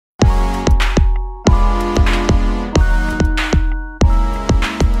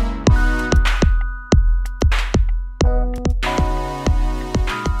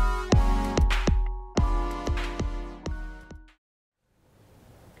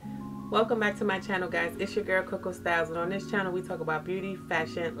Welcome back to my channel, guys. It's your girl Coco Styles, and on this channel we talk about beauty,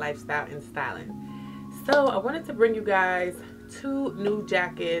 fashion, lifestyle, and styling. So I wanted to bring you guys two new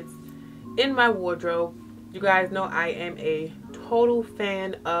jackets in my wardrobe. You guys know I am a total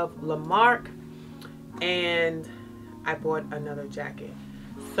fan of Lamarque, and I bought another jacket.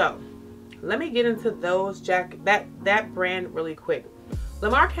 So let me get into those that brand really quick.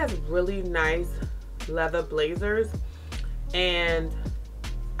 Lamarque has really nice leather blazers, and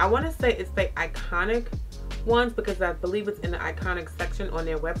I want to say it's the iconic ones because I believe it's in the iconic section on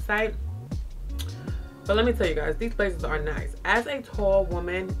their website. But let me tell you guys, these blazers are nice. As a tall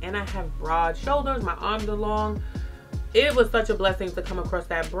woman, and I have broad shoulders, my arms are long, it was such a blessing to come across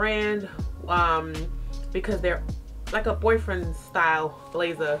that brand because they're like a boyfriend style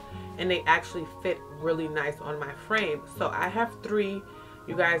blazer, and they actually fit really nice on my frame. So I have three.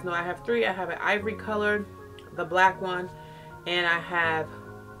 You guys know I have three. I have an ivory color, the black one, and I have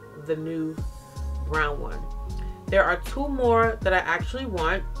the new brown one. There are two more that I actually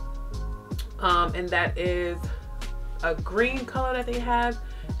want, and that is a green color that they have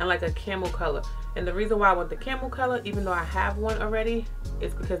and like a camel color. And the reason why I want the camel color, even though I have one already,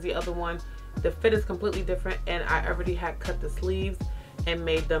 is because the other one, the fit is completely different, and I already had cut the sleeves and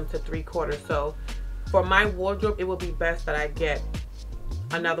made them to 3/4. So for my wardrobe, it would be best that I get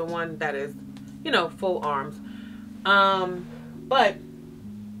another one that is, you know, full arms. But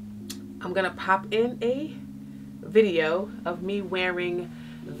I'm gonna pop in a video of me wearing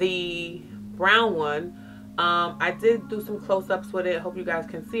the brown one. I did do some close-ups with it. Hope you guys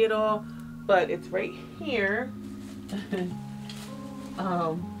can see it all, but it's right here.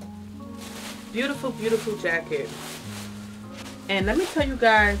 Beautiful, beautiful jacket. And let me tell you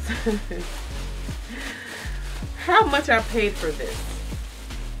guys how much I paid for this.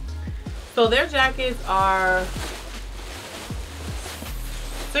 So their jackets are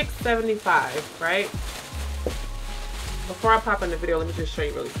 $6.75, right? Before I pop in the video, let me just show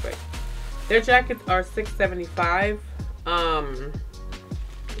you really quick. Their jackets are $6.75.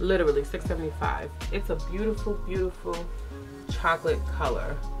 Literally $6.75. It's a beautiful, beautiful chocolate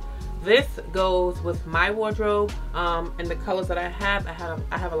color. This goes with my wardrobe, and the colors that I have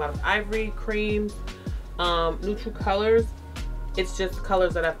a lot of ivory, creams, neutral colors. It's just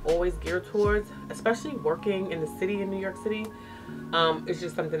colors that I've always geared towards, especially working in the city in New York City. It's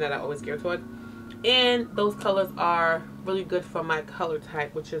just something that I always gear towards, and those colors are really good for my color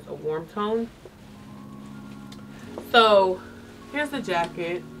type, which is a warm tone. So here's the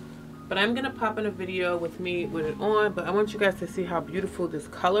jacket, but I'm gonna pop in a video with me with it on, but I want you guys to see how beautiful this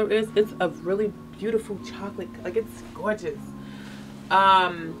color is. It's a really beautiful chocolate, like it's gorgeous.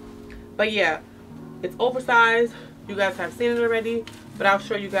 But yeah, it's oversized. You guys have seen it already, but I'll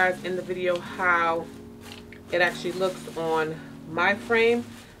show you guys in the video how it actually looks on my frame.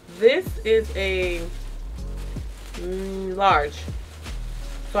 This is a large.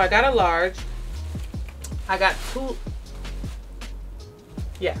 So I got a large. I got two.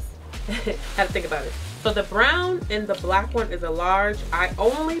 Yes. Had to think about it. So the brown and the black one is a large. I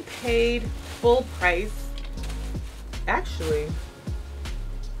only paid full price. Actually,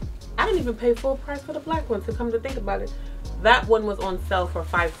 I didn't even pay full price for the black one, to come to think about it. That one was on sale for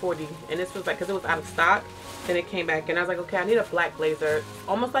 $5.40, and this was like, because it was out of stock, then it came back, and I was like, okay, I need a black blazer.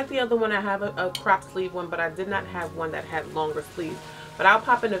 Almost like the other one, I have a crop sleeve one, but I did not have one that had longer sleeves. But I'll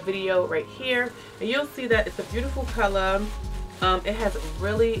pop in a video right here, and you'll see that it's a beautiful color. It has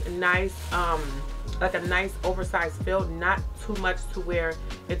really nice, like a nice oversized feel, not too much to where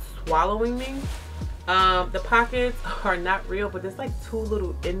it's swallowing me. The pockets are not real, but there's like two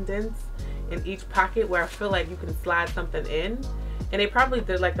little indents in each pocket where I feel like you can slide something in, and they probably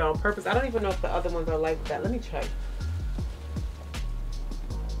did like that on purpose. I don't even know if the other ones are like that. Let me check.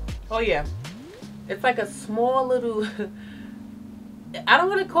 Oh yeah, it's like a small little I don't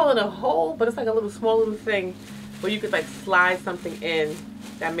want to call it a hole, but it's like a little small little thing where you could like slide something in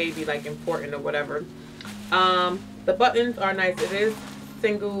that may be like important or whatever. The buttons are nice. It is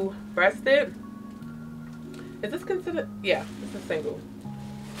single breasted. Is this considered? Yeah, this is single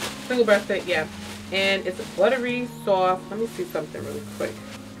breasted, yeah. And it's buttery soft. Let me see something really quick.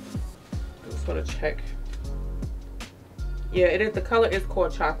 I just want to check. Yeah, it is. The color is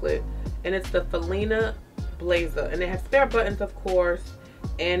called chocolate, and it's the Felina blazer, and they have spare buttons, of course,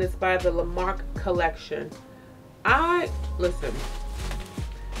 and it's by the Lamarque collection. Listen,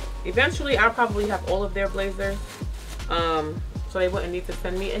 eventually I'll probably have all of their blazers, so they wouldn't need to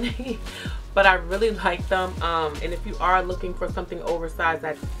send me any. But I really like them, and if you are looking for something oversized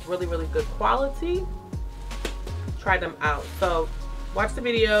that's really, really good quality, try them out. So watch the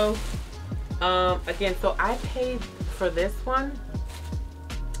video. Again, so I paid for this one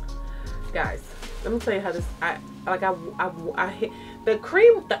Guys, let me tell you how this, I hit the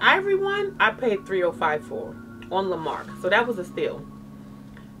cream, the ivory one, I paid $305 for on Lamarque. So that was a steal.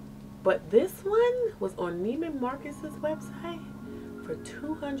 But this one was on Neiman Marcus's website for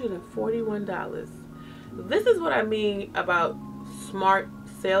 $241. This is what I mean about smart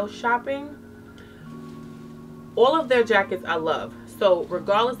sales shopping. All of their jackets I love. So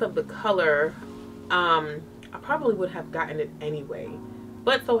regardless of the color, I probably would have gotten it anyway.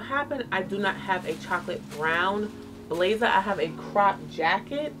 But so happened I do not have a chocolate brown blazer. I have a crop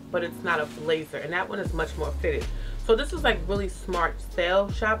jacket, but it's not a blazer, and that one is much more fitted. So this is like really smart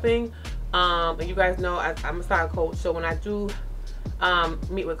sale shopping. And you guys know I'm a style coach, so when I do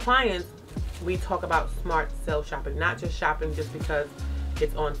meet with clients, we talk about smart sale shopping, not just shopping just because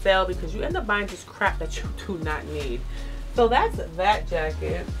it's on sale, because you end up buying just crap that you do not need. So that's that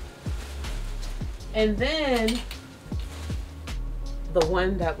jacket. And then the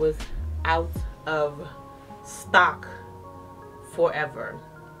one that was out of stock forever,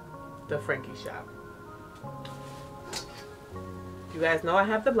 the Frankie Shop. You guys know I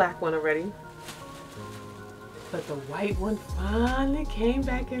have the black one already, but the white one finally came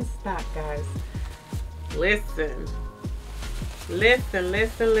back in stock, guys. Listen.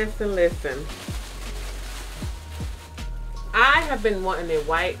 I have been wanting a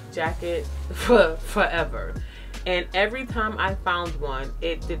white jacket for forever, and every time I found one,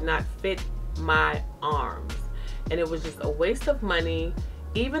 it did not fit my arms, and it was just a waste of money.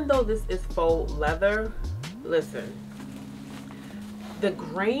 Even though this is faux leather, listen, the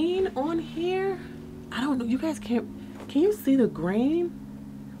grain on here, I don't know, you guys can you see the grain?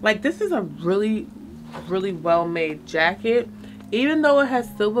 Like, this is a really well made jacket. Even though it has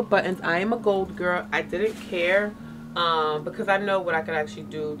silver buttons, I am a gold girl. I didn't care because I know what I could actually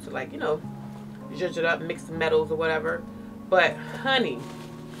do to, like, you know, zhuzh it up, mix metals or whatever. But honey,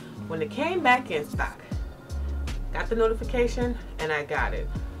 when it came back in stock, got the notification and I got it.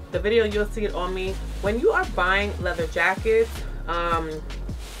 The video, you'll see it on me. When you are buying leather jackets,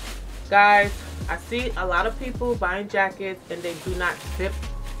 guys, I see a lot of people buying jackets and they do not zip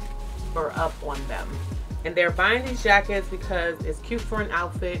or up on them. And they're buying these jackets because it's cute for an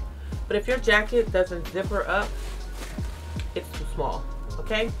outfit. But if your jacket doesn't zipper up, it's too small,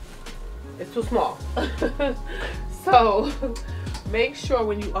 okay? It's too small. So make sure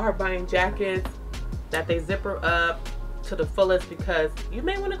when you are buying jackets that they zipper up to the fullest, because you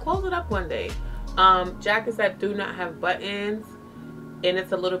may want to close it up one day. Jackets that do not have buttons and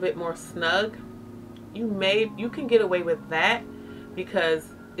it's a little bit more snug, you can get away with that because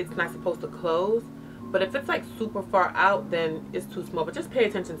it's not supposed to close. But if it's like super far out, then it's too small. But just pay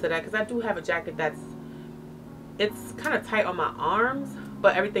attention to that, because I do have a jacket it's kind of tight on my arms,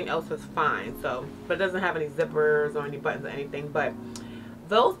 but everything else is fine. So, but it doesn't have any zippers or any buttons or anything. But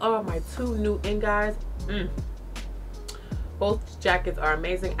those are my two new in, guys. Both jackets are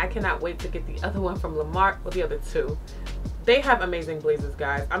amazing. I cannot wait to get the other one from Lamarque, or the other two. They have amazing blazers,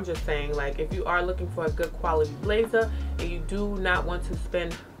 guys. I'm just saying, like, if you are looking for a good quality blazer and you do not want to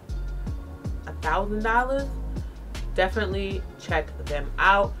spend $1,000, definitely check them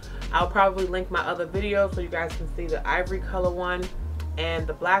out. I'll probably link my other videos so you guys can see the ivory color one and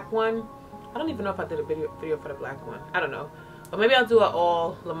the black one. I don't even know if I did a video for the black one. I don't know, but maybe I'll do an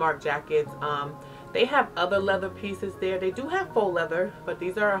all Lamarque jackets. They have other leather pieces there. They do have faux leather, but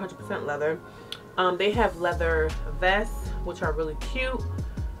these are 100% leather. They have leather vests, which are really cute,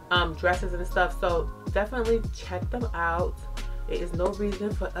 dresses and stuff. So definitely check them out. There is no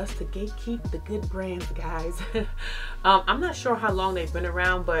reason for us to gatekeep the good brands, guys. I'm not sure how long they've been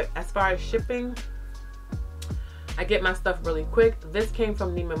around, but as far as shipping, I get my stuff really quick. This came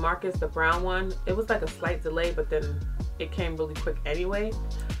from Neiman Marcus, the brown one. It was like a slight delay, but then it came really quick anyway.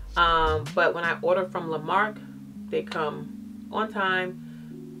 But when I order from Lamarque, they come on time.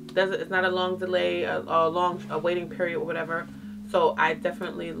 It's not a long delay, a waiting period or whatever. So I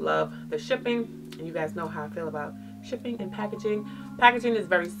definitely love the shipping, and you guys know how I feel about shipping and packaging. Packaging is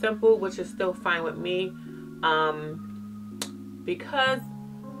very simple, which is still fine with me, because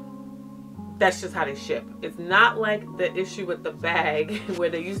that's just how they ship. It's not like the issue with the bag where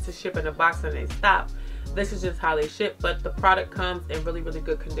they used to ship in a box and they stopped. This is just how they ship, but the product comes in really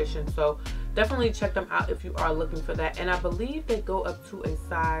good condition. So definitely check them out if you are looking for that. And I believe they go up to a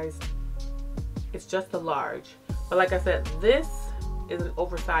size, it's just a large. But like I said, this is an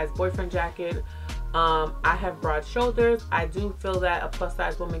oversized boyfriend jacket. I have broad shoulders. I do feel that a plus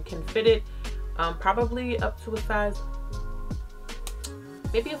size woman can fit it, probably up to a size,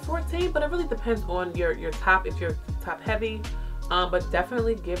 maybe a 14, but it really depends on your top, if you're top heavy. But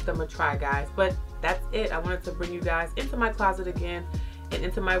definitely give them a try, guys. But that's it. I wanted to bring you guys into my closet again and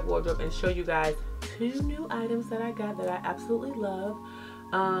into my wardrobe and show you guys 2 new items that I got that I absolutely love.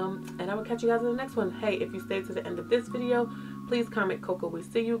 And I will catch you guys in the next one. Hey, if you stayed to the end of this video, please comment Coco we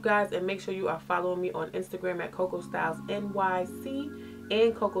see you guys, and make sure you are following me on Instagram at Coco Styles NYC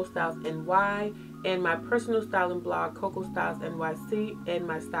and Coco Styles NY, and my personal styling blog Coco Styles NYC, and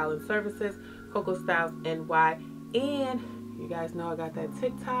my styling services Coco Styles NY. And you guys know I got that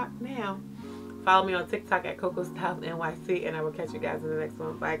TikTok now. Follow me on TikTok at Coco Styles NYC, and I will catch you guys in the next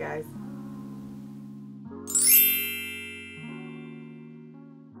one. Bye guys.